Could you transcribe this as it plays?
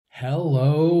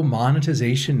Hello,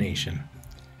 Monetization Nation.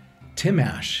 Tim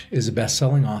Ash is a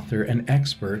best-selling author and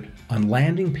expert on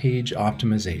landing page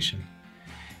optimization.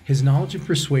 His knowledge of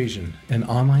persuasion and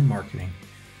online marketing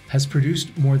has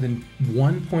produced more than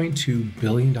 $1.2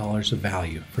 billion of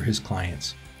value for his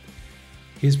clients.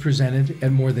 He is presented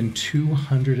at more than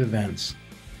 200 events.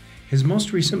 His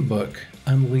most recent book,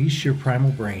 Unleash Your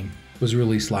Primal Brain, was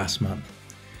released last month.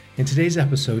 In today's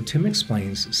episode, Tim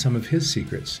explains some of his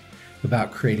secrets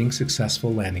about creating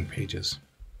successful landing pages.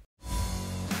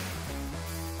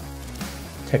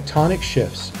 Tectonic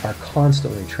shifts are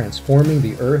constantly transforming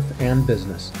the earth and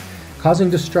business, causing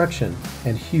destruction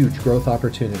and huge growth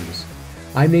opportunities.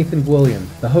 I'm Nathan William,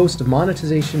 the host of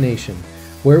Monetization Nation,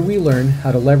 where we learn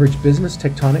how to leverage business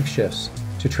tectonic shifts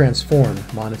to transform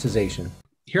monetization.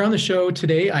 Here on the show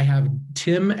today, I have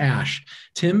Tim Ash.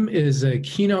 Tim is a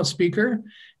keynote speaker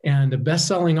and a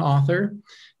best-selling author.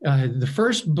 The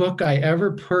first book I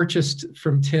ever purchased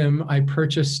from Tim, I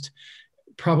purchased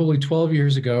probably 12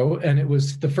 years ago, and it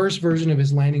was the first version of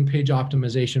his landing page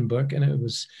optimization book, and it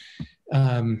was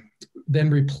then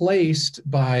replaced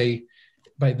by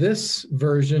this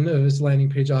version of his landing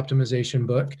page optimization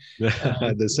book.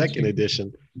 The second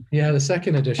edition. Yeah, the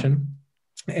second edition.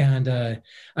 And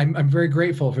I'm very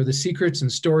grateful for the secrets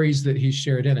and stories that he's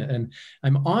shared in it. And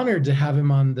I'm honored to have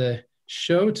him on the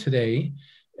show today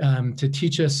to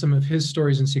teach us some of his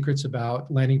stories and secrets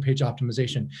about landing page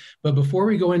optimization. But before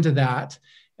we go into that,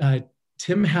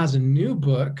 Tim has a new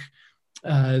book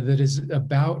that is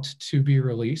about to be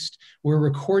released. We're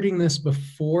recording this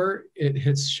before it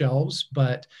hits shelves,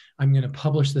 but I'm going to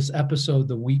publish this episode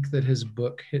the week that his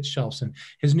book hits shelves. And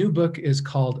his new book is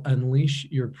called Unleash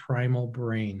Your Primal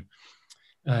Brain.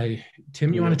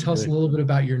 Tim, you want to tell us a little bit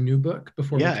about your new book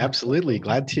before? Yeah, absolutely.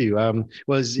 Glad to.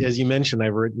 Well, as you mentioned,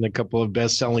 I've written a couple of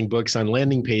best-selling books on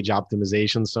landing page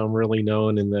optimization. So I'm really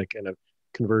known in the kind of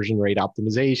conversion rate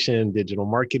optimization, digital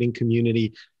marketing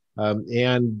community.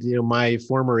 And my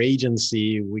former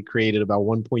agency, we created about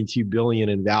 1.2 billion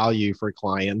in value for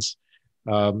clients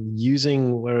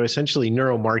using essentially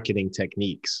neuromarketing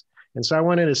techniques. And so I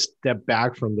wanted to step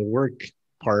back from the work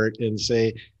part and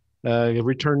say,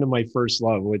 return to my first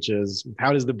love, which is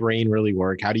how does the brain really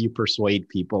work? How do you persuade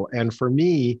people? And for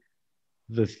me,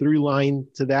 the through line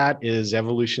to that is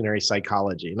evolutionary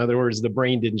psychology. In other words, the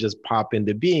brain didn't just pop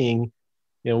into being.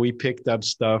 We picked up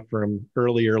stuff from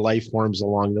earlier life forms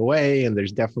along the way, and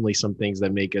there's definitely some things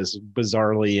that make us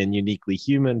bizarrely and uniquely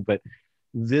human. But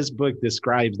this book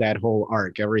describes that whole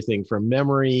arc, everything from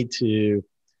memory to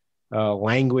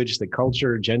language, to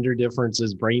culture, gender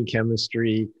differences, brain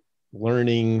chemistry,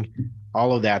 learning,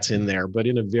 all of that's in there, but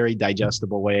in a very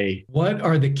digestible way. What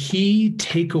are the key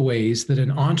takeaways that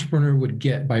an entrepreneur would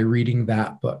get by reading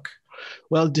that book?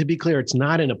 Well, to be clear, it's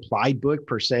not an applied book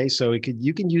per se. So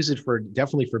you can use it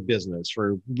definitely for business,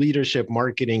 for leadership,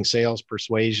 marketing, sales,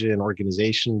 persuasion,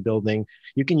 organization building.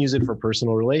 You can use it for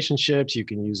personal relationships. You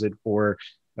can use it for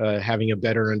having a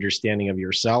better understanding of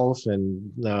yourself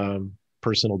and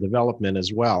personal development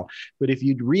as well. But if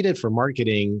you read it for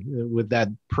marketing with that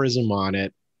prism on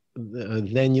it,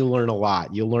 then you learn a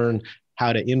lot. You learn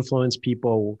how to influence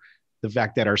people, the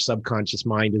fact that our subconscious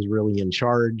mind is really in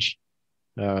charge,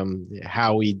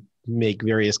 how we make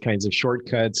various kinds of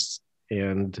shortcuts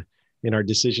and in our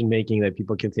decision making that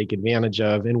people can take advantage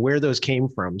of, and where those came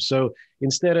from. So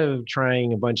instead of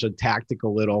trying a bunch of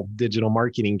tactical little digital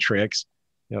marketing tricks,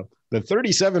 the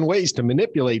 37 ways to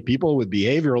manipulate people with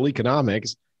behavioral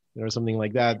economics, something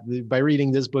like that. By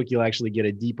reading this book, you'll actually get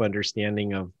a deep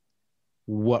understanding of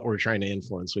what we're trying to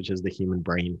influence, which is the human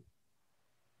brain.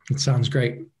 It sounds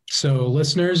great. So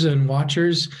listeners and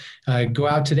watchers, go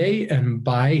out today and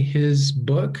buy his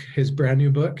book, his brand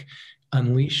new book,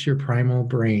 Unleash Your Primal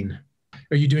Brain.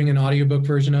 Are you doing an audiobook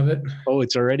version of it? Oh,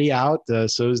 it's already out.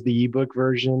 So is the ebook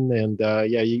version. And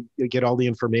you get all the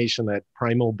information at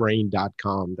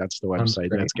primalbrain.com. That's the website.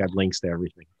 That's got links to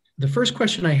everything. The first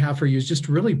question I have for you is just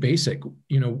really basic.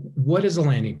 What is a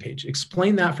landing page?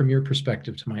 Explain that from your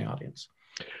perspective to my audience.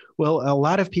 Well, a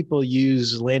lot of people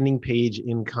use landing page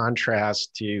in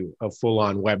contrast to a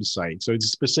full-on website. So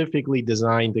it's specifically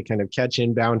designed to kind of catch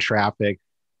inbound traffic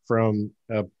from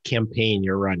a campaign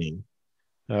you're running.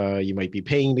 You might be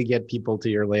paying to get people to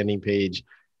your landing page,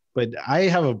 but I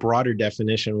have a broader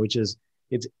definition, which is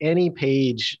it's any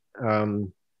page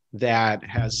that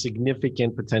has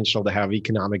significant potential to have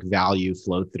economic value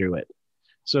flow through it.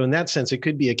 So in that sense, it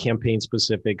could be a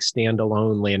campaign-specific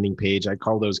standalone landing page. I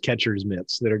call those catcher's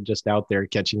mitts that are just out there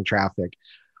catching traffic.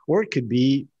 Or it could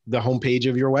be the homepage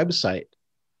of your website.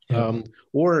 Yeah.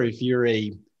 Or if you're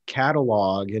a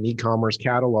catalog, an e-commerce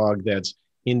catalog that's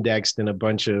indexed in a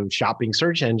bunch of shopping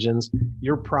search engines,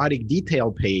 your product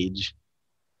detail page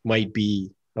might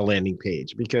be a landing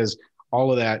page, because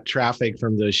all of that traffic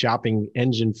from the shopping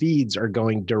engine feeds are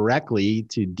going directly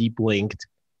to deep linked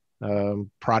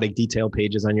product detail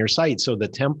pages on your site. So the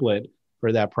template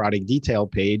for that product detail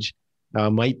page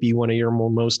might be one of your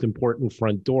most important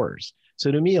front doors.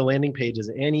 So to me, a landing page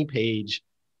is any page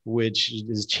which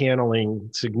is channeling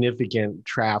significant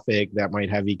traffic that might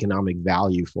have economic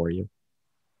value for you.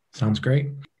 Sounds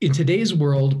great. In today's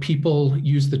world, people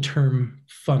use the term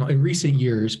funnel. In recent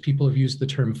years, people have used the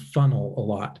term funnel a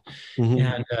lot. Mm-hmm.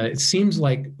 And it seems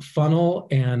like funnel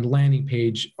and landing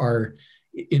page are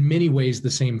in many ways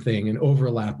the same thing and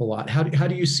overlap a lot. How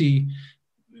do you see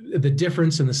the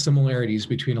difference and the similarities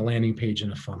between a landing page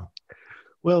and a funnel?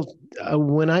 Well,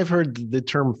 when I've heard the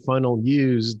term funnel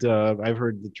used, I've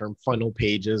heard the term funnel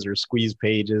pages or squeeze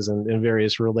pages and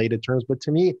various related terms. But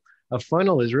to me, a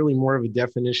funnel is really more of a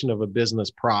definition of a business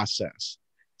process.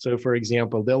 So for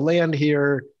example, they'll land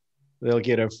here, they'll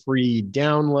get a free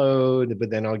download, but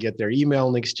then I'll get their email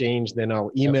in exchange, then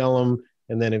I'll email them,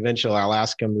 and then eventually I'll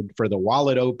ask them for the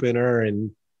wallet opener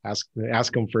and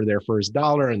ask them for their first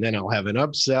dollar, and then I'll have an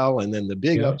upsell, and then the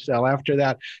big upsell after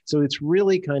that. So it's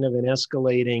really kind of an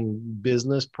escalating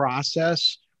business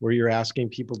process where you're asking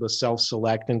people to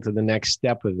self-select into the next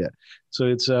step of it. So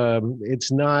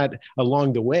it's not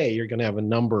along the way, you're going to have a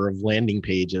number of landing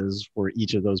pages for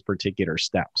each of those particular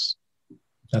steps.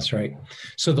 That's right.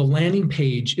 So the landing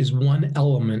page is one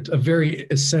element, a very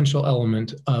essential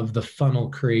element of the funnel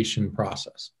creation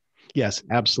process. Yes,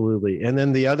 absolutely. And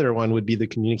then the other one would be the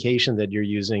communication that you're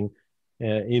using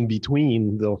in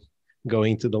between the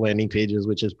going to the landing pages,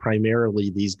 which is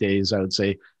primarily these days, I would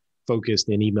say, focused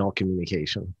in email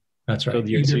communication. That's right.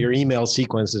 So your email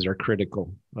sequences are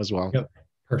critical as well. Yep.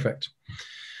 Perfect.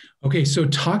 Okay, so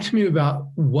talk to me about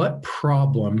what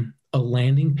problem a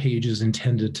landing page is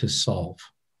intended to solve.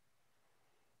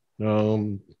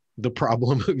 The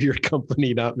problem of your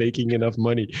company not making enough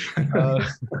money.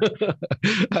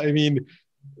 I mean,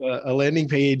 a landing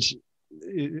page,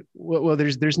 well,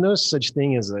 there's no such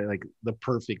thing as like the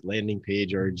perfect landing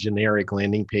page or a generic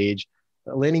landing page.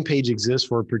 A landing page exists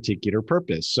for a particular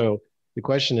purpose. So the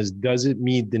question is, does it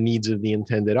meet the needs of the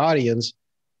intended audience?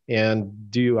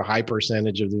 And do a high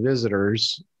percentage of the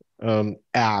visitors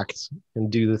act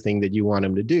and do the thing that you want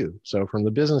them to do? So from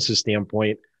the business's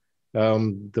standpoint,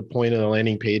 the point of the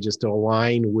landing page is to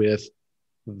align with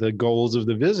the goals of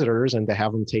the visitors and to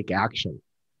have them take action.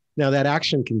 Now, that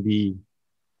action can be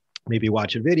maybe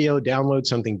watch a video, download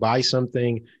something, buy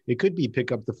something. It could be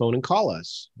pick up the phone and call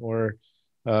us, or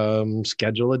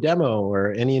schedule a demo,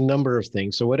 or any number of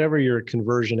things. So whatever your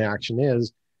conversion action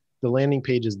is, the landing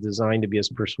page is designed to be as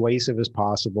persuasive as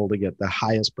possible to get the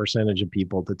highest percentage of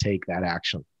people to take that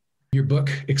action. Your book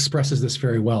expresses this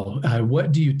very well.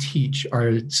 What do you teach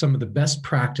are some of the best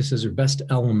practices or best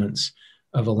elements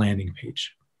of a landing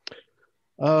page?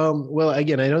 Well,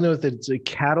 again, I don't know if it's a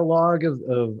catalog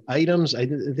of items. I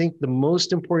think the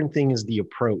most important thing is the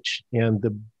approach. And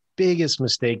the biggest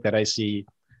mistake that I see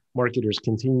marketers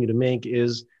continue to make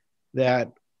is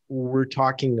that we're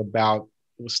talking about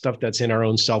stuff that's in our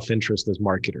own self-interest as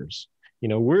marketers. You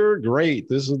know, we're great.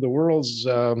 This is the world's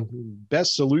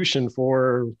best solution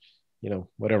for,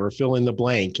 whatever, fill in the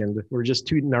blank. And we're just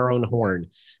tooting our own horn.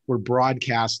 We're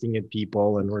broadcasting at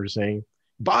people and we're saying,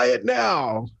 buy it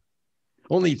now.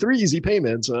 Only 3 easy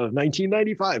payments of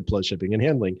 $19.95 plus shipping and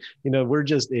handling.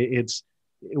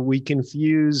 We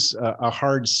confuse a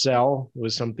hard sell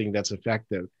with something that's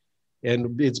effective.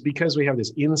 And it's because we have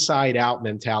this inside out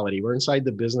mentality. We're inside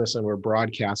the business and we're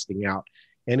broadcasting out.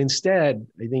 And instead,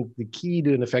 I think the key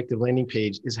to an effective landing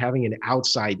page is having an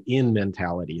outside in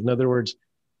mentality. In other words,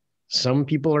 some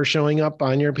people are showing up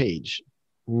on your page.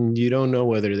 You don't know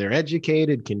whether they're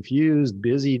educated, confused,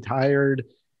 busy, tired.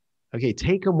 Okay,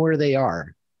 take them where they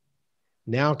are.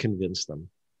 Now convince them.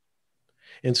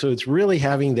 And so it's really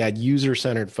having that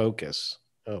user-centered focus.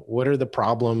 What are the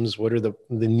problems? What are the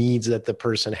needs that the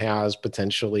person has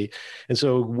potentially? And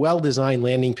so a well-designed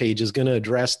landing page is going to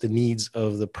address the needs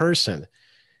of the person.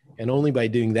 And only by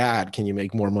doing that can you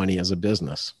make more money as a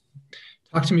business.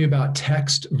 Talk to me about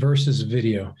text versus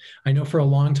video. I know for a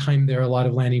long time there, a lot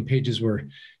of landing pages were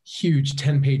huge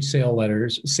 10-page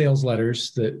sales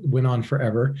letters that went on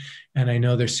forever. And I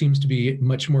know there seems to be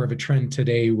much more of a trend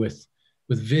today with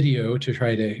video to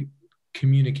try to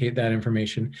communicate that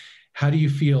information. How do you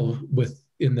feel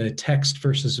in the text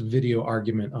versus video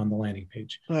argument on the landing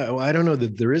page? Well, I don't know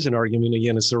that there is an argument.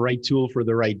 Again, it's the right tool for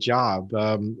the right job.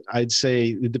 I'd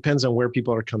say it depends on where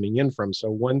people are coming in from. So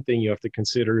one thing you have to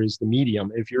consider is the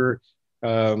medium. If you're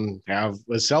have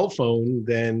a cell phone,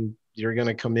 then you're going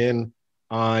to come in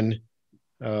on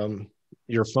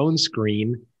your phone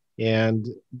screen and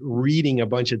reading a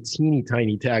bunch of teeny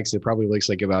tiny text. It probably looks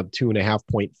like about 2.5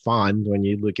 point font when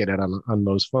you look at it on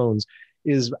most phones,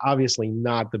 is obviously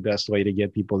not the best way to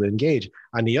get people to engage.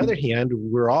 On the other hand,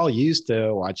 we're all used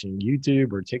to watching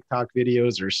YouTube or TikTok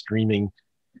videos or streaming,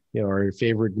 our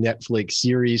favorite Netflix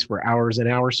series for hours and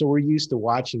hours. So we're used to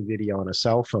watching video on a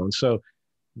cell phone. So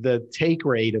the take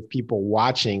rate of people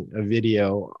watching a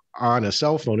video on a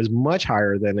cell phone is much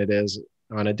higher than it is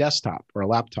on a desktop or a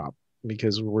laptop,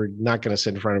 because we're not going to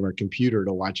sit in front of our computer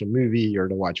to watch a movie or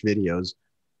to watch videos.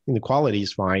 And the quality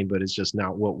is fine, but it's just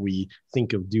not what we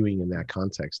think of doing in that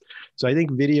context. So I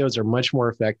think videos are much more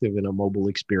effective in a mobile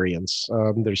experience.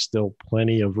 There's still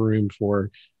plenty of room for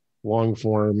long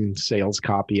form sales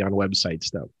copy on websites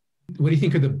though. What do you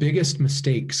think are the biggest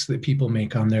mistakes that people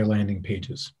make on their landing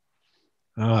pages?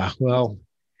 Well,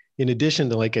 in addition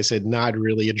to, like I said, not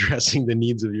really addressing the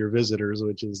needs of your visitors,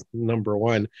 which is number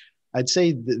one, I'd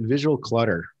say the visual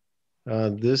clutter.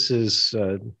 This is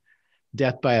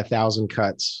death by 1,000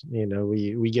 cuts.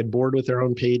 We get bored with our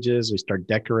own pages. We start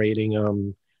decorating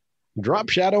them, drop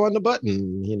shadow on the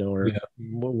button, or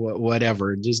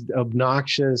whatever. Just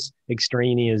obnoxious,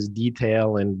 extraneous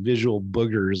detail and visual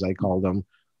boogers, I call them,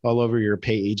 all over your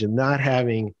page, and not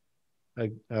having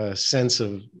a sense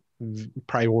of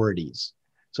priorities.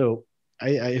 So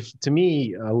to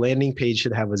me, a landing page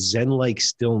should have a Zen-like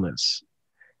stillness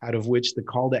out of which the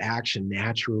call to action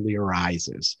naturally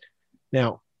arises.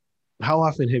 Now, how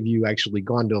often have you actually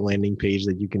gone to a landing page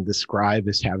that you can describe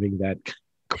as having that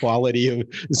quality of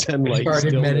Zen-like stillness? I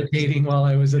started meditating while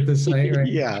I was at the site, right?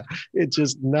 Yeah, it's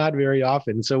just not very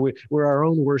often. So we're our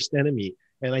own worst enemy.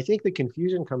 And I think the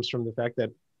confusion comes from the fact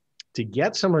that to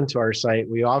get someone to our site,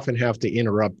 we often have to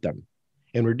interrupt them.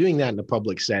 And we're doing that in a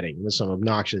public setting with some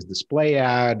obnoxious display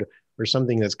ad or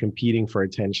something that's competing for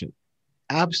attention.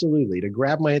 Absolutely. To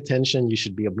grab my attention, you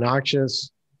should be obnoxious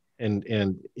and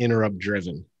interrupt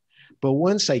driven. But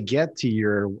once I get to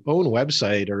your own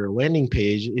website or landing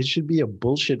page, it should be a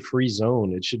bullshit-free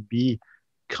zone. It should be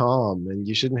calm, and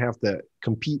you shouldn't have to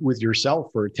compete with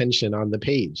yourself for attention on the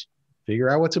page. Figure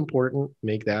out what's important,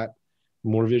 make that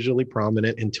more visually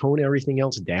prominent, and tone everything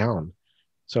else down.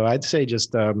 So I'd say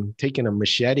just taking a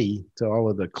machete to all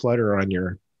of the clutter on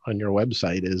your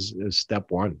website is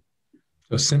step one.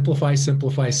 So simplify.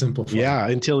 Yeah,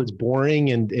 until it's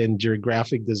boring and your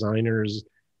graphic designers,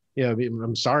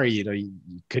 I'm sorry, you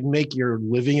couldn't make your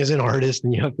living as an artist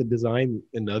and you have to design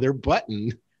another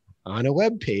button on a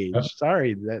web page.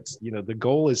 Sorry, that's, the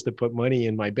goal is to put money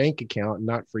in my bank account,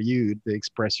 not for you to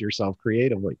express yourself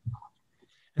creatively.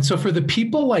 And so for the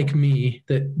people like me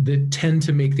that tend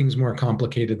to make things more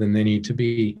complicated than they need to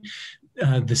be,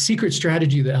 the secret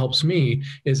strategy that helps me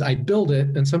is I build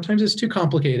it, and sometimes it's too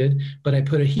complicated, but I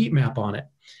put a heat map on it.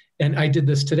 And I did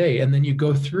this today. And then you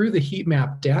go through the heat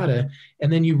map data,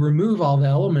 and then you remove all the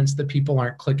elements that people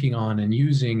aren't clicking on and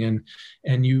using,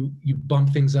 and you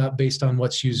bump things up based on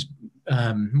what's used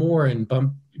more, and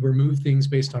remove things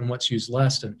based on what's used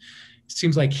less. And it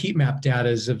seems like heat map data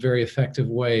is a very effective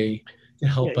way to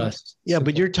help us. Yeah,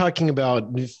 but you're talking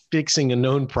about fixing a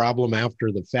known problem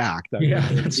after the fact.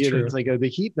 That's true. It's like the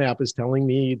heat map is telling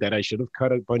me that I should have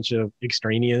cut a bunch of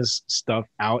extraneous stuff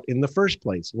out in the first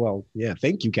place. Well, yeah,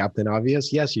 thank you, Captain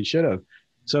Obvious. Yes, you should have.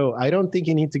 So I don't think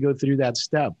you need to go through that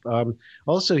step.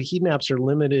 Also, heat maps are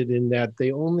limited in that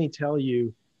they only tell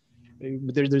you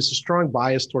there's a strong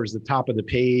bias towards the top of the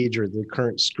page or the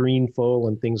current screen full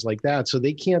and things like that. So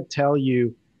they can't tell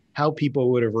you how people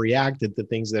would have reacted to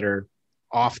things that are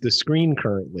off the screen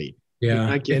currently.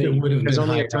 Yeah, because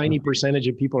only a tiny percentage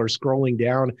of people are scrolling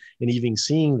down and even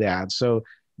seeing that. So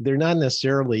they're not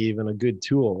necessarily even a good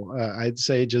tool. I'd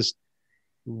say just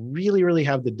really, really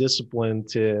have the discipline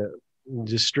to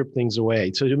just strip things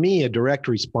away. So to me, a direct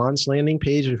response landing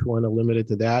page, if you want to limit it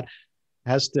to that,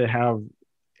 has to have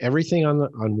everything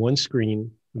on one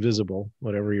screen visible,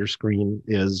 whatever your screen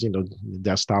is,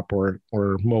 desktop or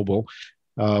mobile.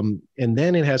 And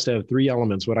then it has to have three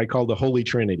elements, what I call the Holy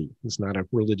Trinity. It's not a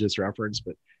religious reference,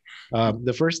 but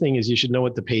the first thing is you should know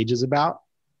what the page is about.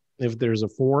 If there's a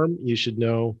form, you should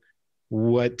know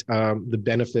what the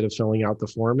benefit of filling out the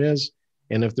form is.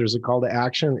 And if there's a call to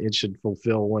action, it should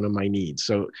fulfill one of my needs.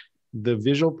 So the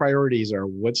visual priorities are,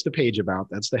 what's the page about?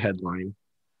 That's the headline.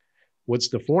 What's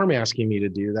the form asking me to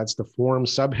do? That's the form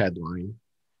subheadline.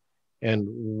 And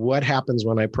what happens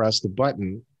when I press the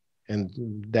button? And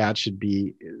that should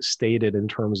be stated in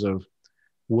terms of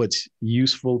what's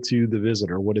useful to the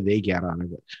visitor. What do they get out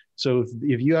of it? So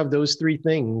if you have those three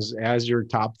things as your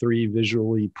top three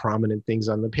visually prominent things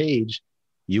on the page,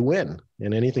 you win,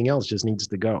 and anything else just needs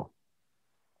to go.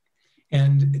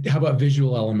 And how about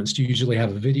visual elements? Do you usually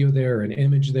have a video there, or an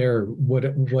image there?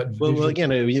 Well, again,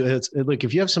 look,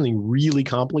 if you have something really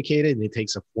complicated and it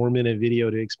takes a 4-minute video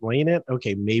to explain it,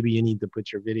 okay, maybe you need to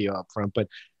put your video up front. But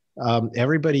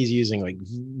everybody's using like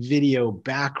video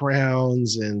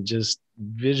backgrounds and just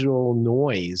visual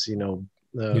noise,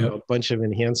 a bunch of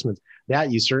enhancements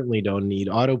that you certainly don't need.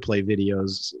 Autoplay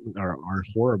videos are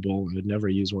horrible. I would never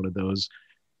use one of those.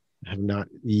 I have not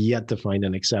yet to find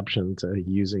an exception to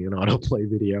using an autoplay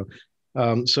video.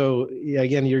 So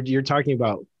again, you're talking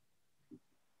about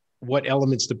what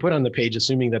elements to put on the page,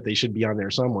 assuming that they should be on there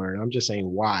somewhere. And I'm just saying,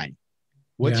 why?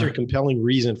 What's your compelling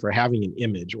reason for having an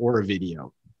image or a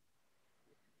video?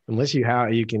 Unless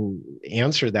you can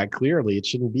answer that clearly, it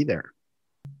shouldn't be there.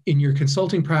 In your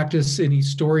consulting practice, any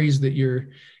stories that you're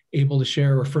able to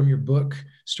share, or from your book,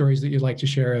 stories that you'd like to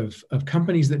share of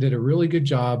companies that did a really good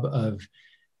job of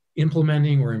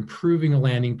implementing or improving a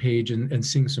landing page and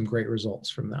seeing some great results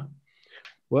from that?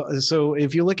 Well, so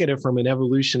if you look at it from an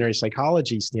evolutionary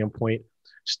psychology standpoint,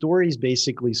 stories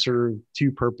basically serve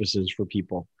two purposes for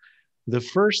people. The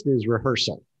first is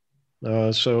rehearsal.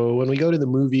 So when we go to the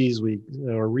movies,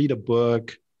 or read a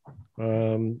book,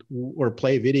 or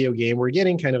play a video game, we're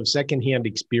getting kind of secondhand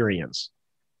experience.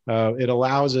 It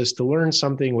allows us to learn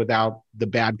something without the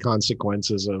bad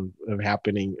consequences of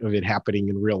it happening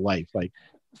in real life. Like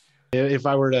if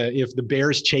the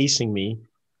bear's chasing me,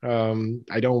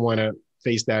 I don't want to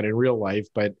face that in real life,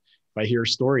 but if I hear a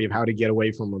story of how to get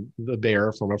away from the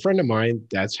bear from a friend of mine,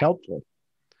 that's helpful.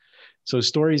 So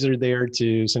stories are there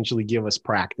to essentially give us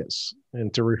practice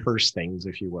and to rehearse things,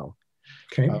 if you will.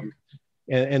 Okay.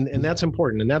 And that's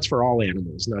important, and that's for all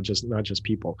animals, not just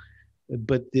people.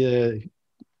 But the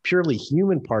purely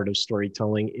human part of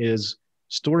storytelling is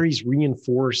stories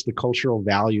reinforce the cultural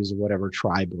values of whatever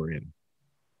tribe we're in.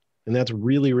 And that's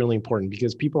really, really important,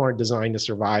 because people aren't designed to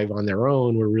survive on their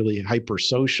own. We're really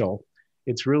hyper-social.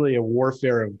 It's really a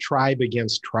warfare of tribe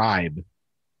against tribe.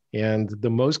 And the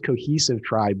most cohesive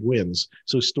tribe wins.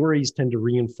 So stories tend to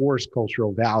reinforce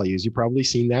cultural values. You've probably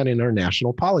seen that in our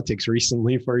national politics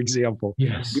recently, for example.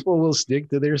 Yes. People will stick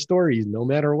to their stories no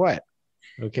matter what.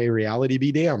 Okay, reality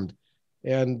be damned.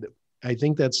 And I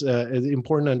think that's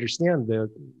important to understand the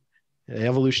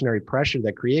evolutionary pressure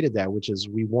that created that, which is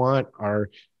we want our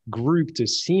group to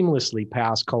seamlessly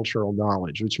pass cultural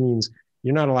knowledge, which means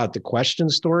you're not allowed to question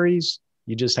stories.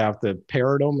 You just have to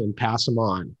parrot them and pass them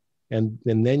on. And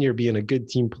then you're being a good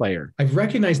team player. I've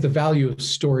recognized the value of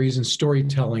stories and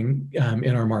storytelling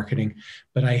in our marketing,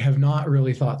 but I have not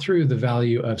really thought through the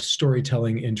value of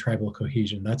storytelling in tribal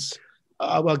cohesion.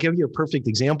 I'll give you a perfect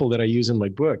example that I use in my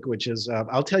book, which is,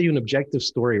 I'll tell you an objective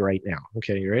story right now.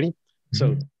 Okay, you ready? Mm-hmm.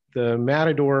 So the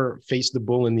matador faced the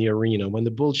bull in the arena. When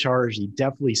the bull charged, he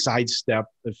definitely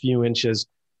sidestepped a few inches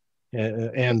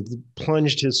and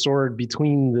plunged his sword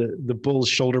between the bull's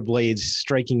shoulder blades,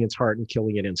 striking its heart and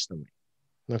killing it instantly.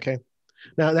 Okay.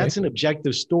 Now that's an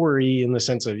objective story in the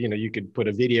sense of, you could put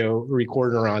a video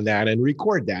recorder on that and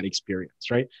record that experience,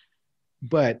 right?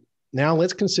 But now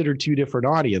let's consider two different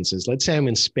audiences. Let's say I'm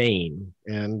in Spain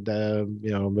and,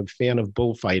 I'm a fan of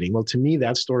bullfighting. Well, to me,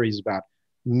 that story is about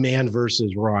man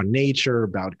versus raw nature,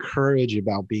 about courage,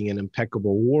 about being an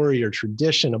impeccable warrior,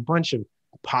 tradition, a bunch of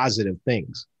positive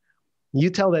things. You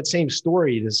tell that same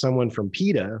story to someone from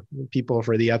PETA, People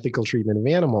for the Ethical Treatment of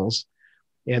Animals,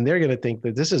 and they're going to think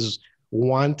that this is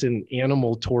wanton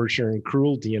animal torture and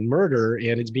cruelty and murder,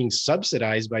 and it's being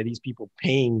subsidized by these people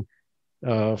paying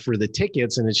for the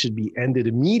tickets, and it should be ended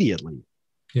immediately.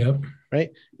 Yep. Right?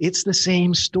 It's the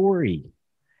same story.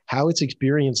 How it's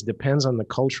experienced depends on the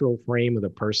cultural frame of the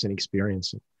person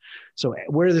experiencing. So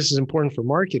where this is important for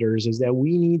marketers is that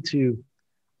we need to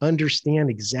understand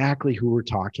exactly who we're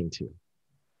talking to.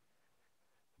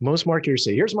 Most marketers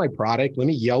say, here's my product. Let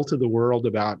me yell to the world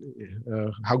about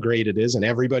how great it is and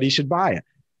everybody should buy it.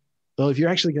 Well, if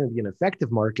you're actually going to be an effective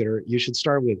marketer, you should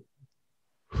start with,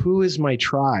 who is my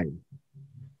tribe?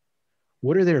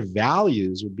 What are their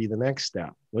values would be the next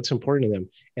step. What's important to them?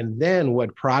 And then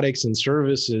what products and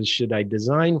services should I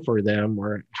design for them,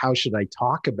 or how should I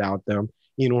talk about them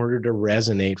in order to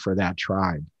resonate for that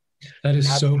tribe? That is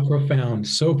so profound,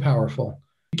 so powerful.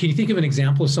 Can you think of an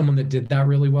example of someone that did that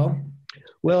really well?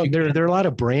 Well, there are a lot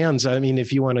of brands. I mean,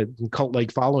 if you want to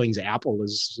cult-like followings, Apple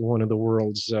is one of the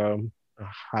world's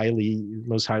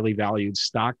most highly valued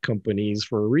stock companies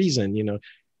for a reason.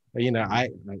 I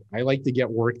like to get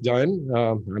work done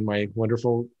on my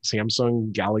wonderful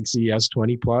Samsung Galaxy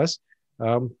S20 Plus.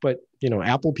 But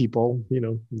Apple people,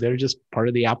 they're just part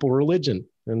of the Apple religion,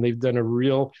 and they've done a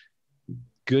real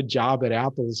good job at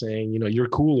Apple saying, you're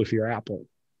cool if you're Apple.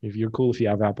 if you're cool if you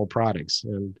have Apple products.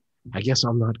 And I guess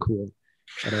I'm not cool,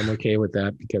 but I'm okay with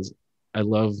that because I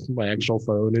love my actual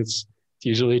phone. It's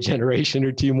usually a generation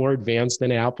or two more advanced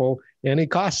than Apple, and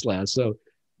it costs less. So,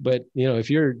 but if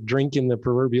you're drinking the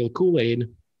proverbial Kool-Aid,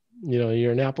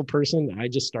 you're an Apple person. I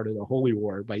just started a holy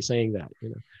war by saying that.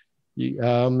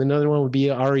 Another one would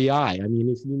be REI. I mean,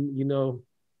 if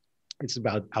it's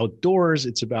about outdoors.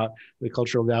 It's about the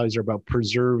cultural values are about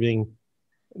preserving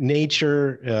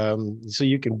nature. So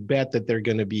you can bet that they're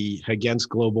going to be against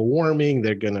global warming.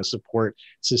 They're going to support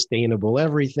sustainable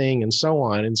everything and so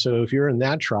on. And so if you're in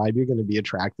that tribe, you're going to be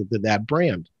attracted to that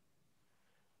brand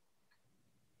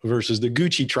versus the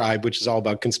Gucci tribe, which is all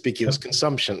about conspicuous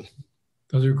consumption.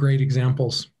 Those are great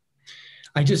examples.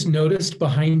 I just noticed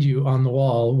behind you on the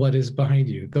wall, what is behind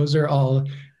you? Those are all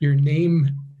your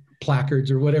name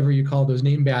placards or whatever you call those,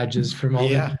 name badges from all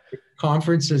the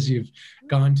conferences you've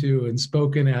gone to and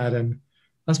spoken at. And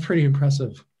that's pretty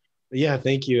impressive. Yeah,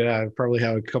 thank you. I probably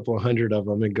have a couple of hundred of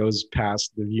them. It goes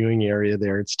past the viewing area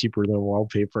there. It's cheaper than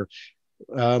wallpaper.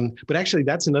 But actually,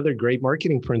 that's another great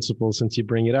marketing principle since you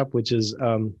bring it up, which is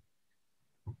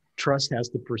trust has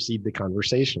to precede the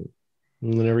conversation.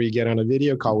 And whenever you get on a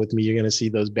video call with me, you're going to see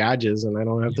those badges, and I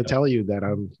don't have to tell you that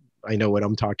I know what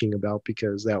I'm talking about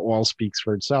because that wall speaks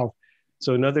for itself.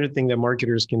 So another thing that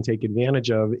marketers can take advantage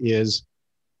of is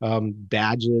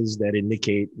badges that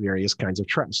indicate various kinds of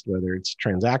trust, whether it's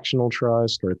transactional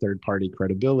trust or third-party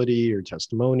credibility or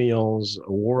testimonials,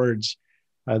 awards.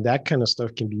 That kind of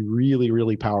stuff can be really,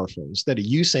 really powerful. Instead of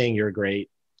you saying you're great,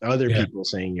 other people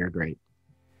saying you're great.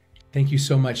 Thank you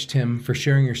so much, Tim, for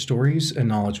sharing your stories and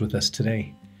knowledge with us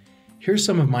today. Here's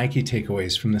some of my key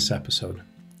takeaways from this episode.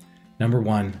 Number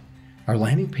 1, our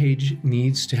landing page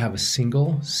needs to have a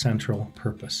single central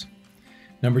purpose.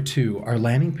 Number 2, our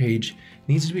landing page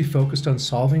needs to be focused on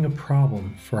solving a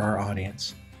problem for our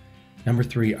audience. Number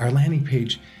 3, our landing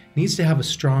page needs to have a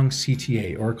strong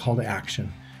CTA or a call to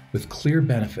action with clear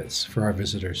benefits for our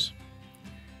visitors.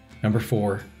 Number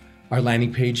 4, our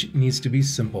landing page needs to be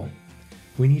simple.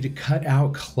 We need to cut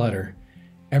out clutter.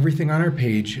 Everything on our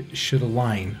page should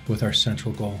align with our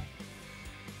central goal.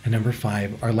 And number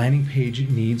 5, our landing page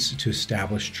needs to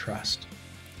establish trust.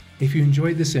 If you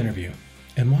enjoyed this interview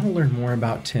and want to learn more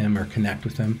about Tim or connect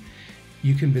with him,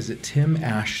 you can visit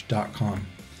timash.com.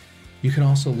 You can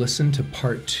also listen to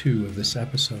part 2 of this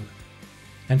episode.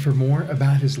 And for more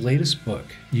about his latest book,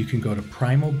 you can go to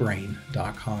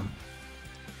primalbrain.com.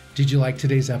 Did you like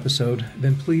today's episode?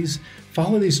 Then please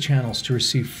follow these channels to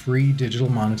receive free digital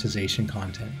monetization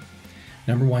content.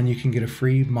 Number 1, you can get a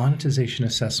free monetization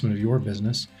assessment of your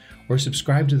business or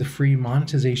subscribe to the free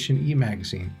monetization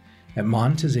e-magazine at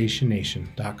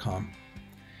monetizationnation.com.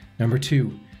 Number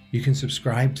 2, you can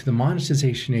subscribe to the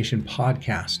Monetization Nation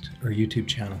podcast or YouTube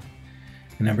channel.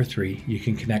 And number 3, you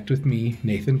can connect with me,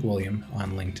 Nathan Gwilliam,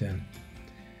 on LinkedIn.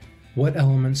 What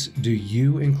elements do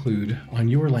you include on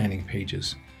your landing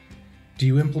pages? Do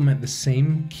you implement the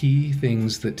same key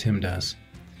things that Tim does?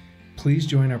 Please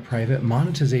join our private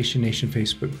Monetization Nation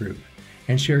Facebook group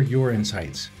and share your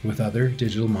insights with other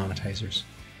digital monetizers.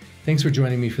 Thanks for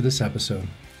joining me for this episode.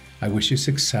 I wish you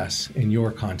success in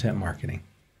your content marketing.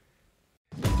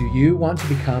 Do you want to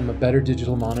become a better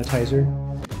digital monetizer?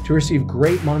 To receive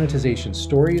great monetization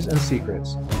stories and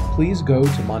secrets, please go to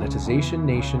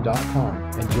monetizationnation.com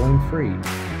and join free.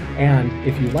 And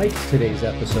if you liked today's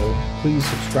episode, please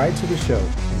subscribe to the show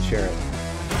and share it.